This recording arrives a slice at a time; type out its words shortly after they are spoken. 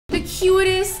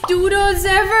cutest doodles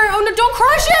ever. Oh no, don't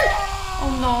crush him!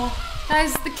 Oh no.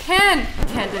 Guys, the can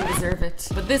didn't deserve it.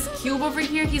 But this cube over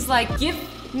here, he's like, give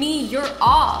me your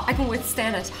all. I can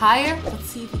withstand it. Higher? Let's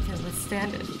see if he can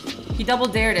withstand it. He double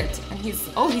dared it. And he's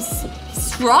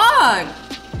strong.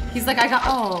 He's like,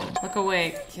 oh, look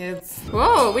away, kids.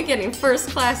 Whoa, we're getting first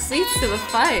class seats to the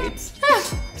fight.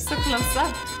 So close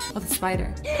up. Oh, the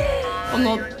spider. Oh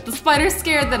no, the spider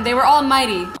scared them. They were all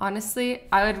mighty. Honestly,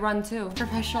 I would run too.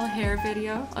 Professional hair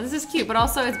video. Oh, this is cute, but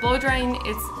also it's blow drying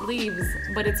its leaves,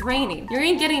 but it's raining. You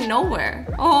ain't getting nowhere.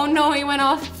 Oh no, he went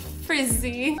all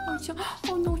frizzy.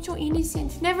 Oh no, so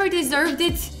innocent. Never deserved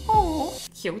it. Oh,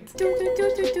 cute.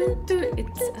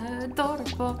 It's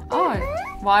adorable.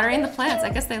 Oh, watering the plants. I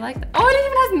guess they like that. Oh, it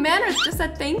even has manners. Just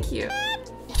said thank you.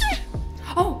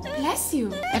 Oh, bless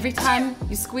you. Every time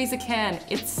you squeeze a can,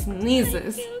 it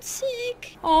sneezes. I feel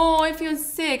sick. Oh, I feel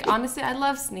sick. Honestly, I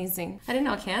love sneezing. I didn't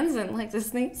know cans didn't like to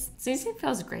sneeze. Sneezing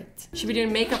feels great. She'll be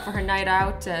doing makeup for her night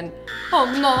out and... Oh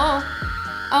no.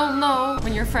 Oh no.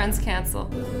 When your friends cancel.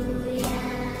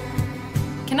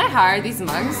 Can I hire these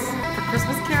mugs for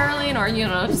Christmas caroling or, you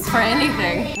know, just for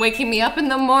anything? Waking me up in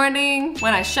the morning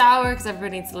when I shower, because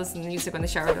everybody needs to listen to music when they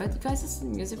shower. Do you guys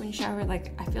listen to music when you shower?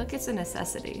 Like, I feel like it's a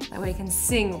necessity. That way I can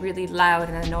sing really loud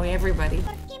and annoy everybody.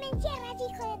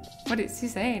 What is he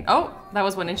saying? Oh, that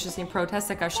was one interesting protest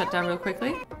that got shut down real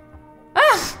quickly.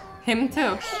 Ah, him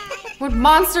too. What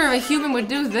monster of a human would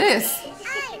do this?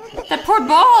 That poor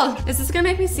ball. Is this gonna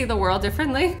make me see the world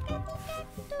differently?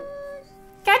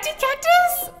 Catchy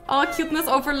cactus! Oh, cuteness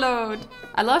overload.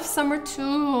 I love summer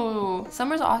too.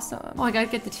 Summer's awesome. Oh, I gotta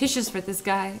get the tissues for this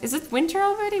guy. Is it winter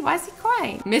already? Why is he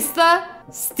crying? Mister,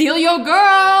 steal your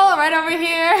girl right over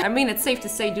here. I mean, it's safe to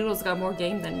say Doodles got more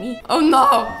game than me. Oh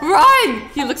no, run!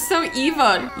 He looks so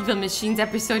evil. Evil Machines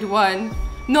episode 1.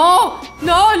 No,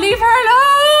 no, leave her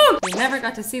alone! We never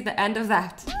got to see the end of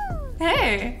that.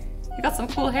 Hey. You got some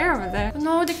cool hair over there.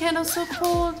 No, the candle's so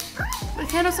cold. The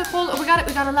candle's so cold. Oh, we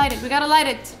gotta light it. We gotta light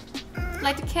it.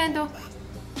 Light the candle.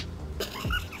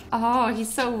 Oh,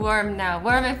 he's so warm now.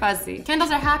 Warm and fuzzy. Candles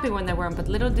are happy when they're warm, but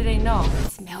little do they know,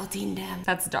 it's melting them.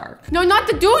 That's dark. No, not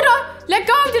the Duda! Let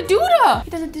go of the Duda! He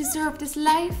doesn't deserve this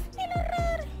life.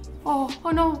 Oh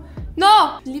no.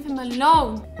 No! Leave him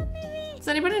alone. Does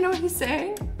anybody know what he's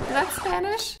saying? Is that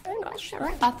Spanish? I'm not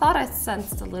sure. I thought I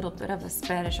sensed a little bit of a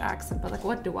Spanish accent, but like,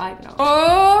 what do I know?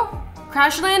 Oh!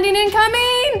 Crash landing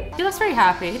incoming! He looks very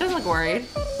happy. He doesn't look worried.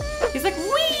 He's like,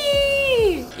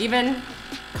 wee! Even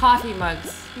coffee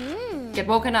mugs get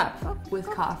woken up with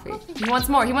coffee. He wants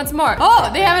more. He wants more.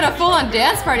 Oh, they having a full-on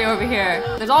dance party over here.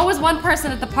 There's always one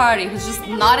person at the party who's just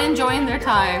not enjoying their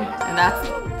time, and that's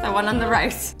the one on the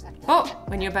right. Oh,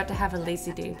 when you're about to have a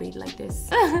lazy day, read like this.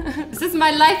 This is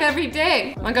my life every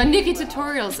day. Oh my god, Nikki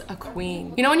Tutorials, a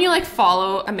queen. You know when you like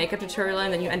follow a makeup tutorial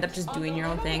and then you end up just doing your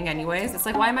own thing anyways? It's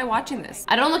like, why am I watching this?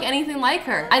 I don't look anything like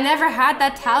her. I never had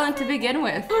that talent to begin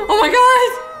with. Oh my god,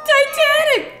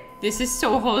 Titanic! This is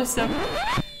so wholesome.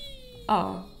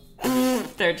 Oh.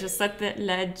 They're just at the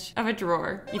ledge of a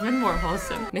drawer. Even more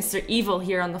wholesome. Mr. Evil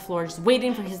here on the floor, just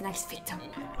waiting for his next victim.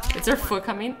 Is her foot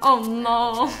coming? Oh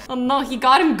no. Oh no, he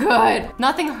got him good.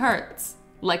 Nothing hurts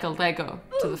like a Lego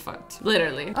to the foot.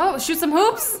 Literally. Oh, shoot some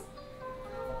hoops.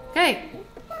 Okay.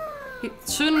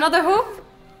 Shoot another hoop.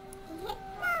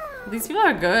 These people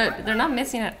are good. They're not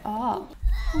missing at all.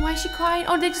 Oh, why is she crying?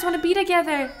 Oh, they just want to be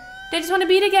together. They just want to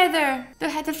be together.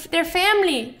 They're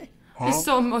family. He's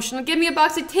so emotional. Give me a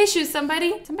box of tissues,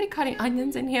 somebody. Somebody cutting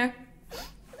onions in here.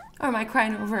 Or am I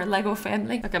crying over a Lego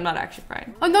family? Like, I'm not actually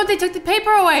crying. Oh no, they took the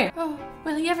paper away. Oh,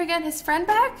 will he ever get his friend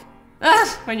back? Ugh,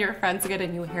 when your friends get a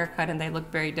new haircut and they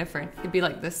look very different. It'd be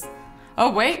like this. Oh,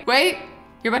 wait.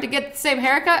 You're about to get the same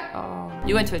haircut? Oh,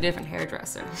 you went to a different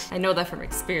hairdresser. I know that from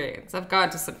experience. I've gone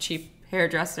to some cheap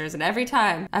hairdressers and every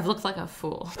time I've looked like a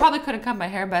fool. Probably couldn't cut my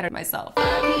hair better myself.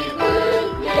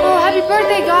 Oh, happy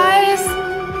birthday, guys.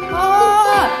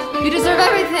 Oh, you deserve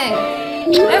everything.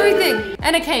 Everything.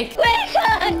 And a cake.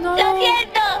 No.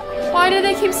 Why do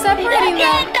they keep separating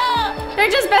them? They're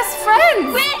just best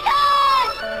friends.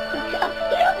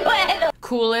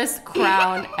 Coolest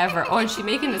crown ever. Oh, and she's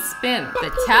making it spin.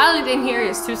 The talent in here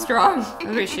is too strong.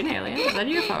 Oh, is she an alien? Is that a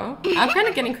UFO? I'm kind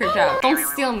of getting creeped out. Don't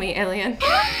steal me, alien.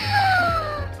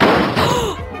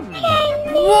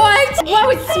 What? What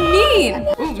would this mean?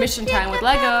 Ooh, mission time with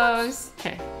Legos.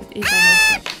 Okay, with equal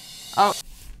mission. Oh.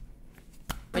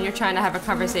 When you're trying to have a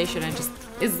conversation and just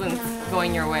isn't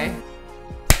going your way.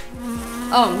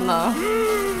 Oh no.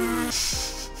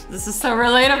 This is so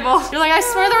relatable. You're like, I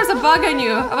swear there was a bug on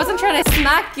you. I wasn't trying to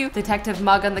smack you. Detective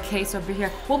Mug on the case over here.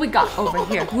 What we got over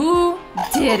here? Who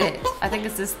did it? I think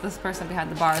it's this person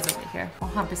behind the bars over here.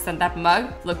 100% that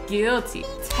mug look guilty.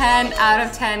 10 out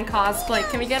of 10 cosplay.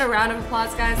 Can we get a round of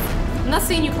applause, guys? I'm not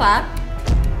seeing you clap.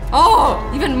 Oh,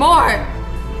 even more.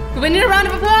 We need a round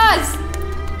of applause.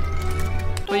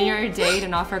 When you're on your date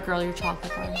and offer a girl your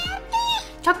chocolate bar.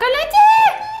 Chocolate!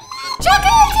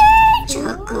 Chocolate!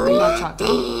 Chocolate!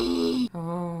 Chocolate.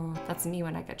 Oh, that's me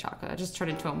when I get chocolate. I just turn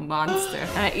into a monster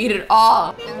and I eat it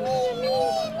all.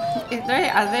 Are they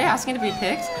asking to be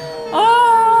picked?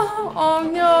 Oh, oh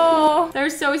no. They're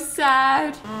so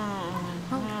sad.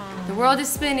 The world is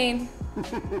spinning.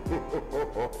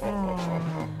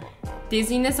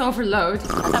 Dizziness overload.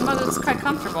 That mug looks quite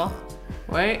comfortable.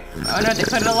 Wait. Oh no, they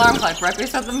put an alarm clock right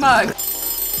beside the mug.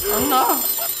 Oh no.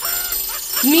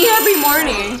 Me every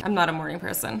morning. I'm not a morning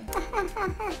person.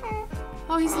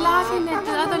 Oh, he's laughing at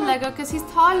the other Lego because he's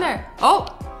taller. Oh.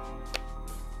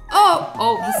 Oh.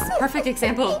 Oh, this is a perfect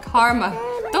example of karma.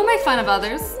 Don't make fun of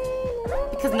others.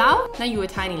 Because now you a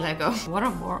tiny Lego. What a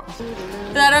moral.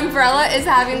 That umbrella is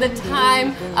having the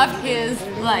time of his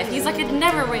life. He's like, it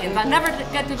never rains. I never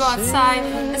get to go outside.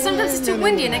 And sometimes it's too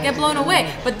windy and I get blown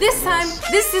away. But this time,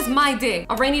 this is my day.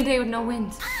 A rainy day with no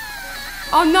wind.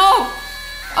 Oh no!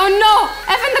 Oh no!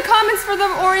 F in the comments for the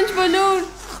orange balloon.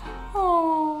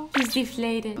 Oh, he's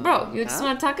deflated. Bro, you just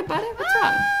want to talk about it? What's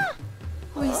wrong?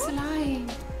 Oh, he's lying.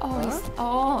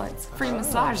 Oh, it's free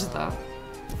massage though.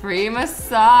 Free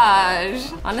massage.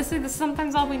 Honestly, this is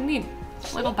sometimes all we need.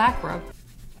 A little back rub.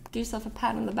 Give yourself a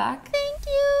pat on the back. Thank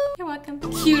you. You're welcome.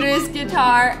 Cutest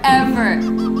guitar ever.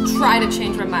 Try to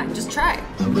change my mind. Just try.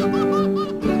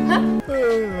 Huh?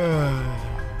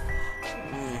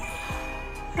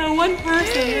 That one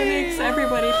person makes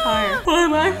everybody tired. Oh,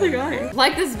 I'm actually going.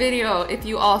 Like this video if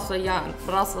you also young,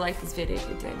 but also like this video if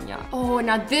you're doing young. Oh,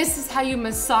 now this is how you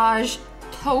massage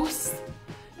toast.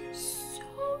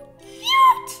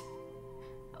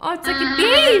 Oh, it's like a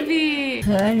baby!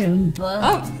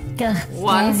 Oh,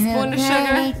 1 spoon of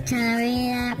sugar.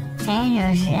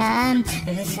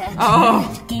 Oh.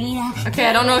 Okay,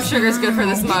 I don't know if sugar is good for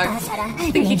this mug. I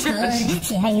think he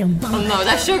tripped. Oh no,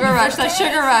 that sugar rush, that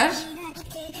sugar rush.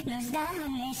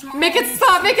 Make it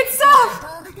stop, make it stop!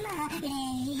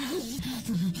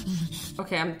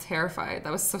 Okay, I'm terrified.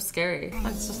 That was so scary.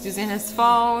 I'm just using his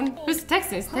phone. Who's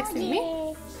texting? He's texting me?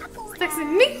 He's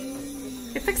texting me?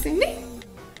 He's texting me?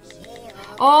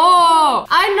 Oh,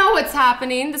 I know what's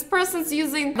happening. This person's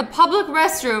using the public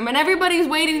restroom and everybody's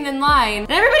waiting in line.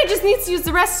 And everybody just needs to use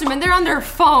the restroom and they're on their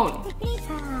phone.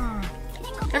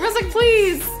 Everyone's like,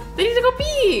 please, they need to go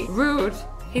pee. Rude.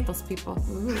 Hate those people.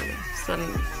 Ooh,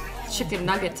 some chicken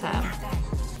nugget time.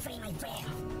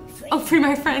 Oh, free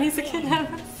my friend, he's a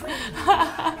kidnapper.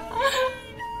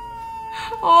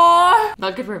 Oh,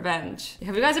 Nugget Revenge.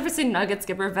 Have you guys ever seen Nuggets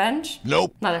Get Revenge?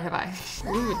 Nope. Neither have I.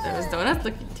 Ooh, those donuts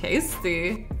looking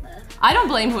tasty. I don't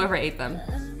blame whoever ate them.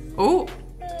 Ooh,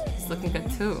 it's looking good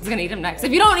too. He's gonna eat him next.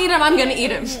 If you don't eat him, I'm gonna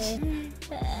eat him.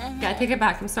 Yeah, take it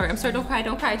back. I'm sorry. I'm sorry. Don't cry.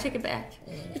 Don't cry. Take it back.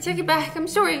 Take it back. I'm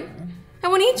sorry. I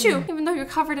won't eat you, even though you're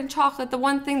covered in chocolate, the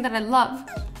one thing that I love.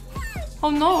 Oh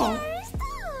no.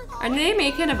 Are they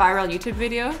making a viral YouTube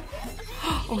video?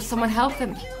 Oh, someone help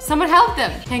them. Someone help them.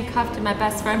 Handcuffed to my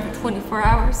best friend for 24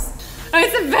 hours. Oh,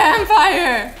 it's a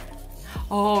vampire.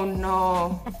 Oh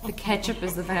no. The ketchup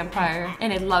is the vampire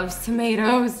and it loves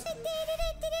tomatoes.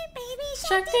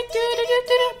 Shark doo doo doo doo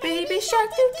doo. Baby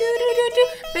shark doo doo doo doo doo.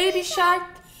 Baby shark.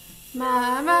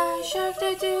 Mama shark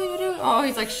doo doo doo. Oh,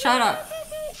 he's like, shut up.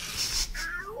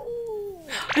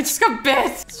 I just got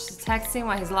bit. She's texting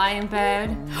while he's lying in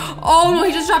bed. Oh no,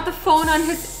 he just dropped the phone on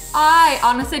his eye.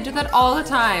 Honestly, I do that all the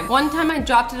time. One time I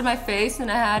dropped it in my face and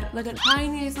I had like a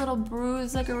tiniest little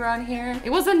bruise like around here. It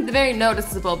wasn't very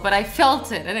noticeable, but I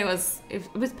felt it and it was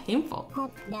painful.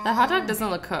 That hot dog doesn't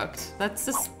look cooked. That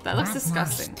looks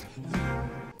disgusting.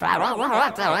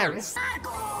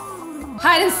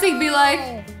 Hide and seek be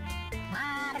like.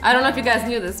 I don't know if you guys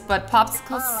knew this, but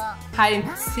popsicles hide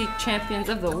and seek champions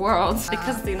of the world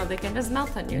because you know they can just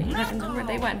melt on you. You never know where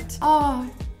they went. Oh,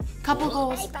 couple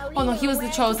goals. Oh no, he was the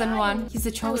chosen one. He's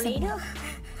the chosen one.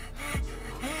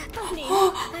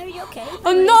 Are you okay?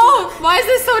 Oh no! Why is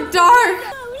this so dark?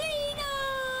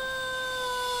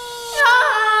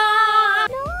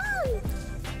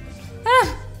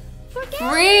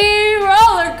 Free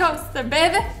roller coaster,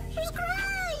 baby.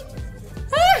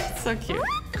 So cute.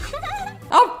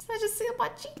 Oh, did I just see a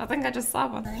butt cheek? I think I just saw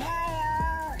one.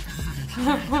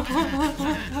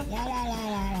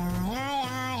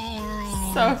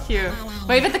 So cute.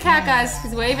 Wave at the cat, guys.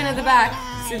 He's waving at the back.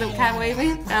 See the cat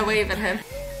waving? I wave at him.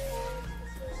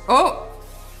 Oh,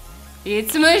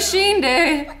 it's machine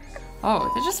day.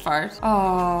 Oh, they just fart.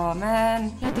 Oh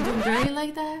man, you have to do them dirty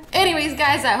like that? Anyways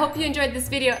guys, I hope you enjoyed this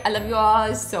video. I love you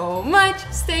all so much.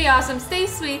 Stay awesome, stay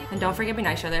sweet, and don't forget to be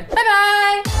nice to each other.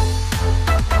 Bye bye.